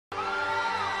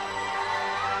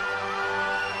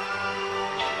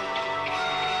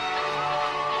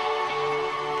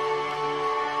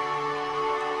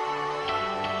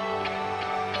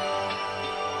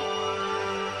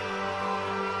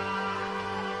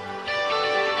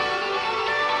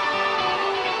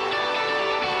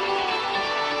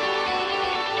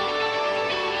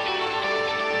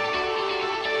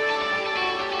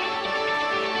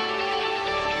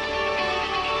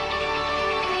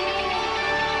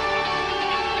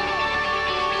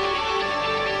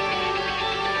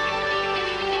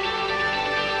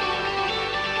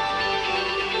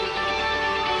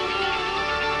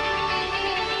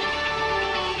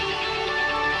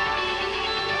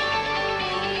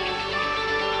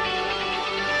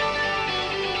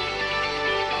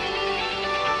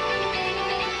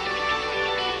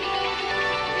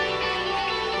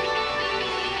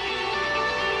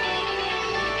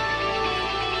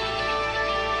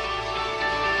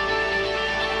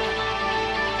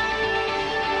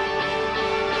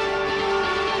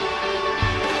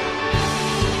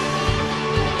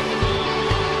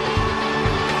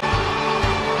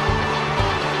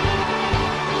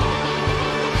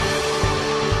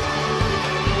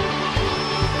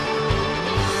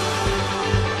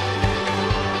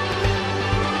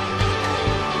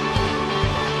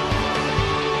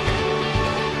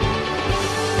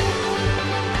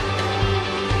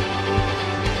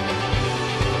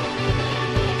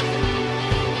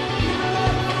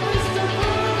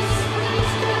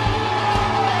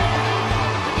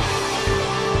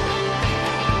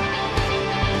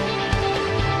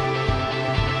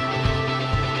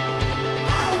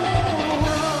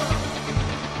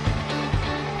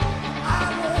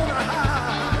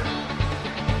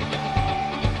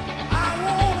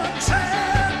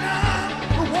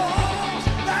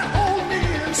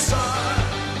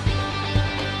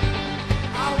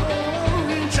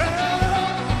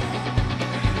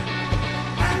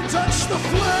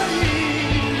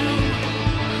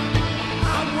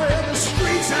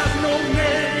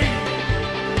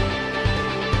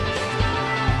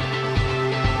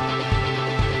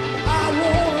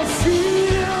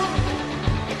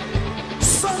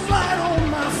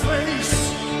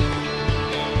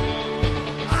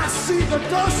the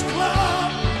dust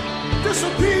cloud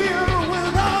disappear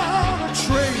without a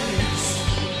trace.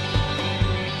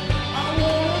 I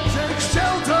wanna take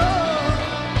shelter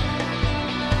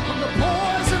from the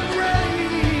poison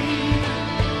rain,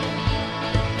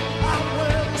 out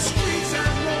where the streets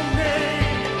have no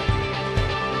name,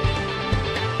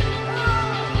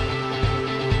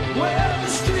 where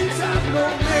the streets have no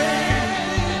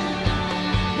name,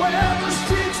 where the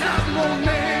streets have no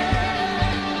name.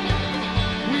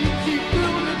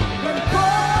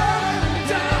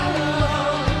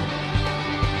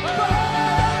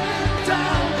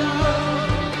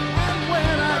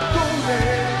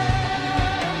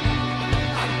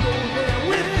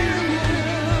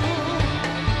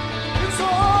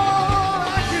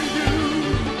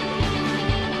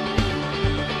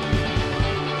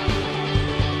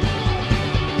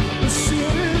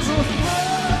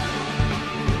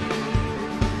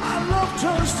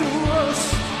 Turns to us,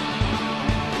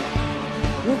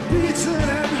 we're beaten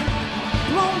and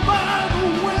blown by the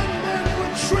wind and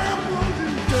we're trampled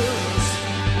in dust.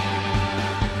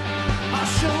 I'll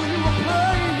show you a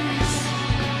place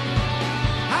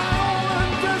out in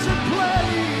desert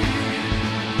plain,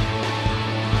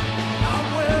 out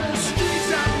where the streets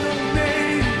have no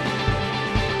name,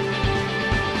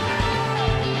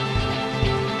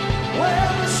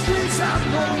 where the streets have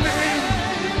no name,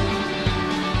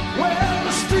 where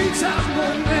the streets have no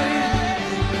name.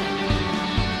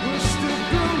 We're still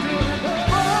building,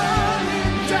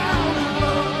 burning down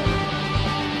love,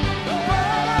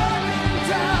 burning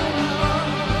down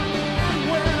love. And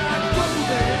when I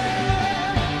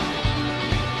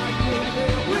go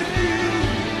there with you.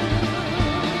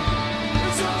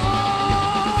 It's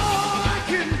all I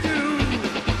can do.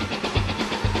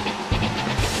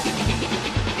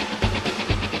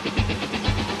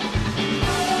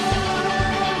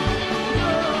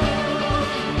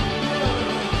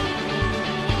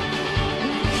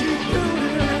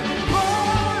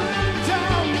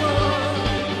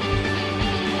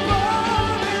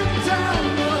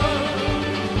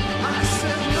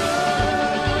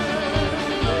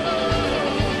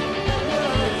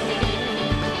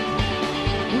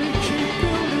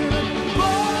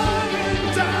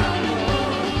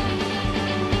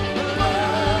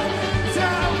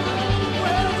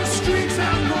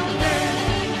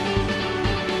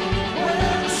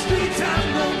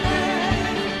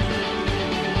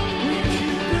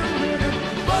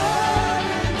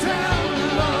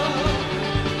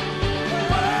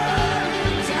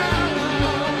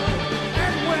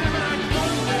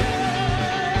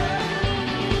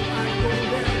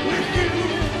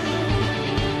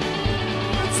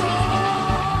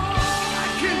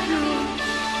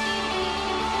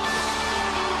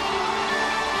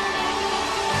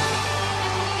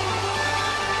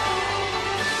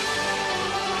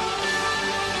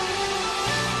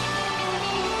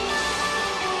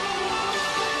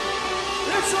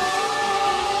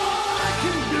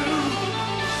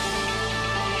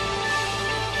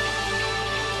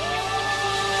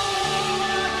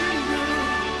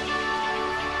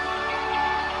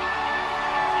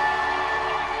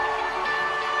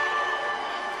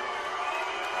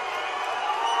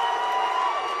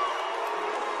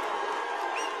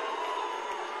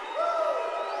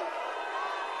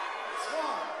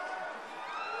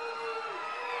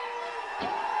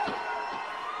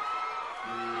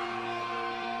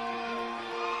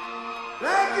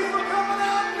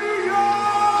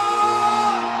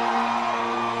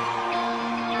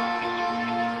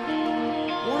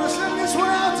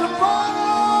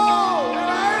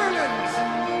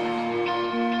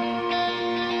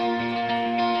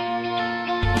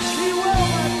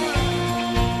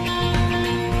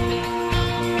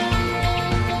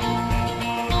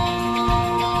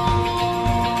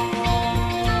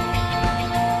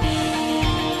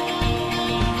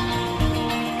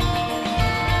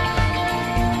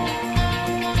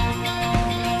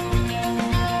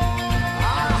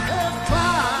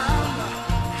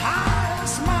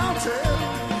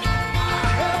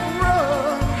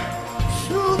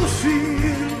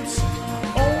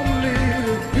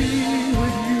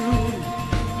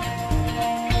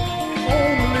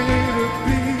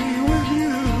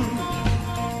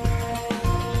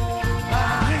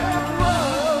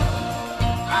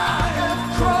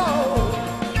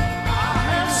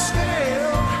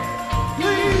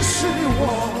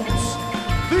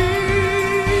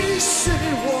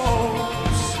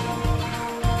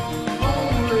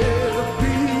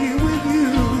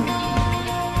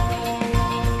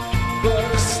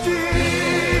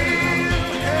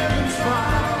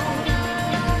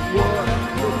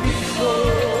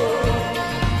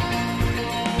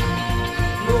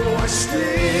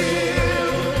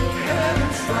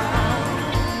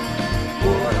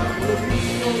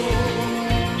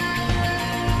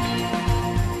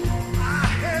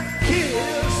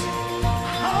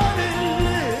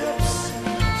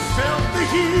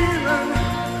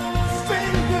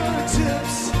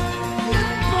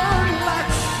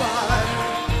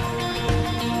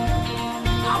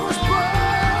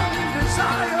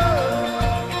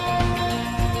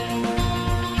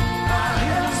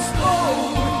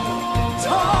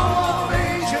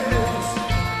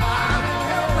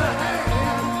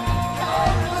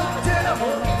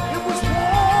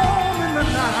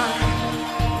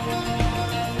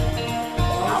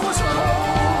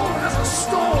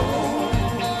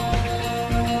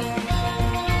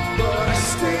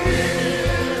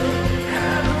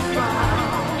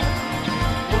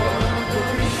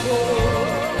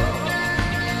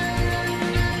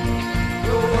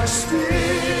 still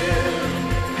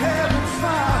haven't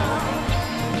found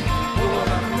what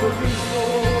I'm looking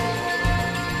for.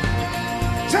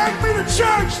 Take me to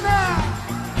church now.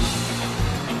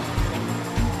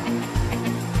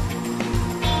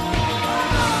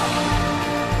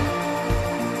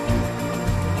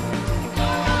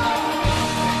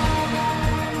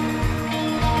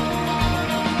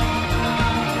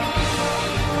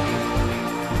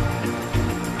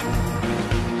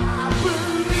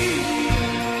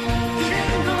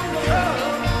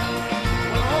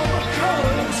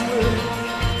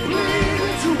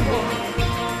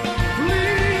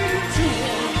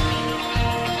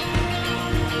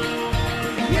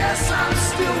 Yes, I'm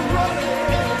still running.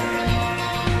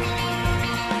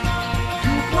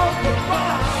 You broke the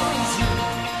bonds,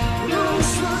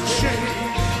 loose the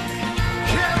chains,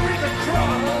 carry the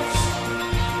cross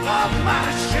of my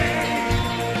shame,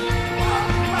 of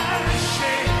my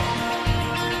shame.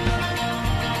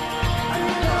 I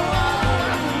know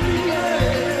I'm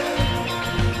leaving,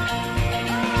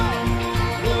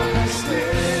 but I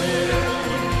still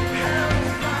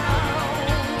haven't found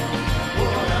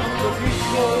what I'm looking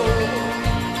for.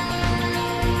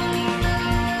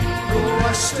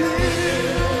 I still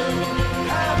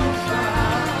haven't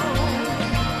found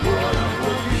what I'm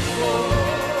looking for.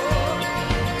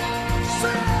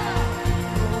 So,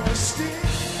 I still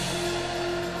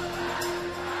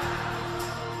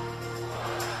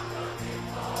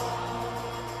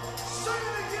sing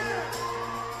it again.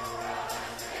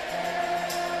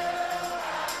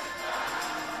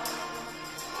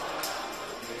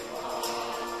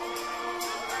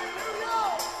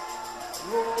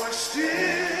 Oh, I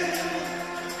still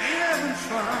haven't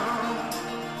found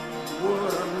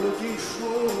what I'm looking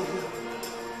for.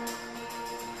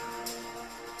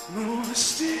 No, I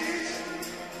still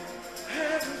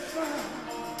haven't found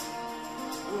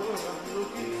what I'm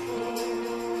looking for.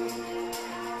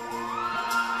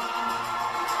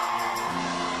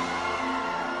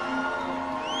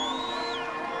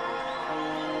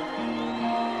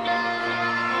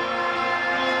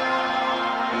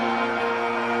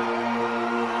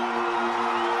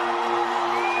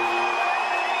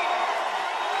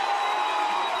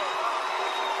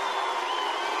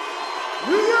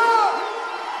 New York!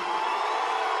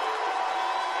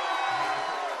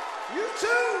 You too!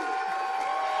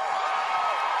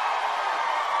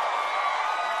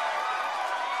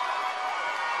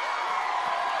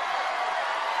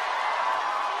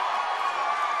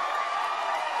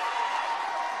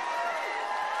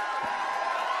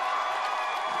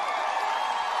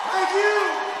 Thank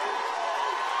you!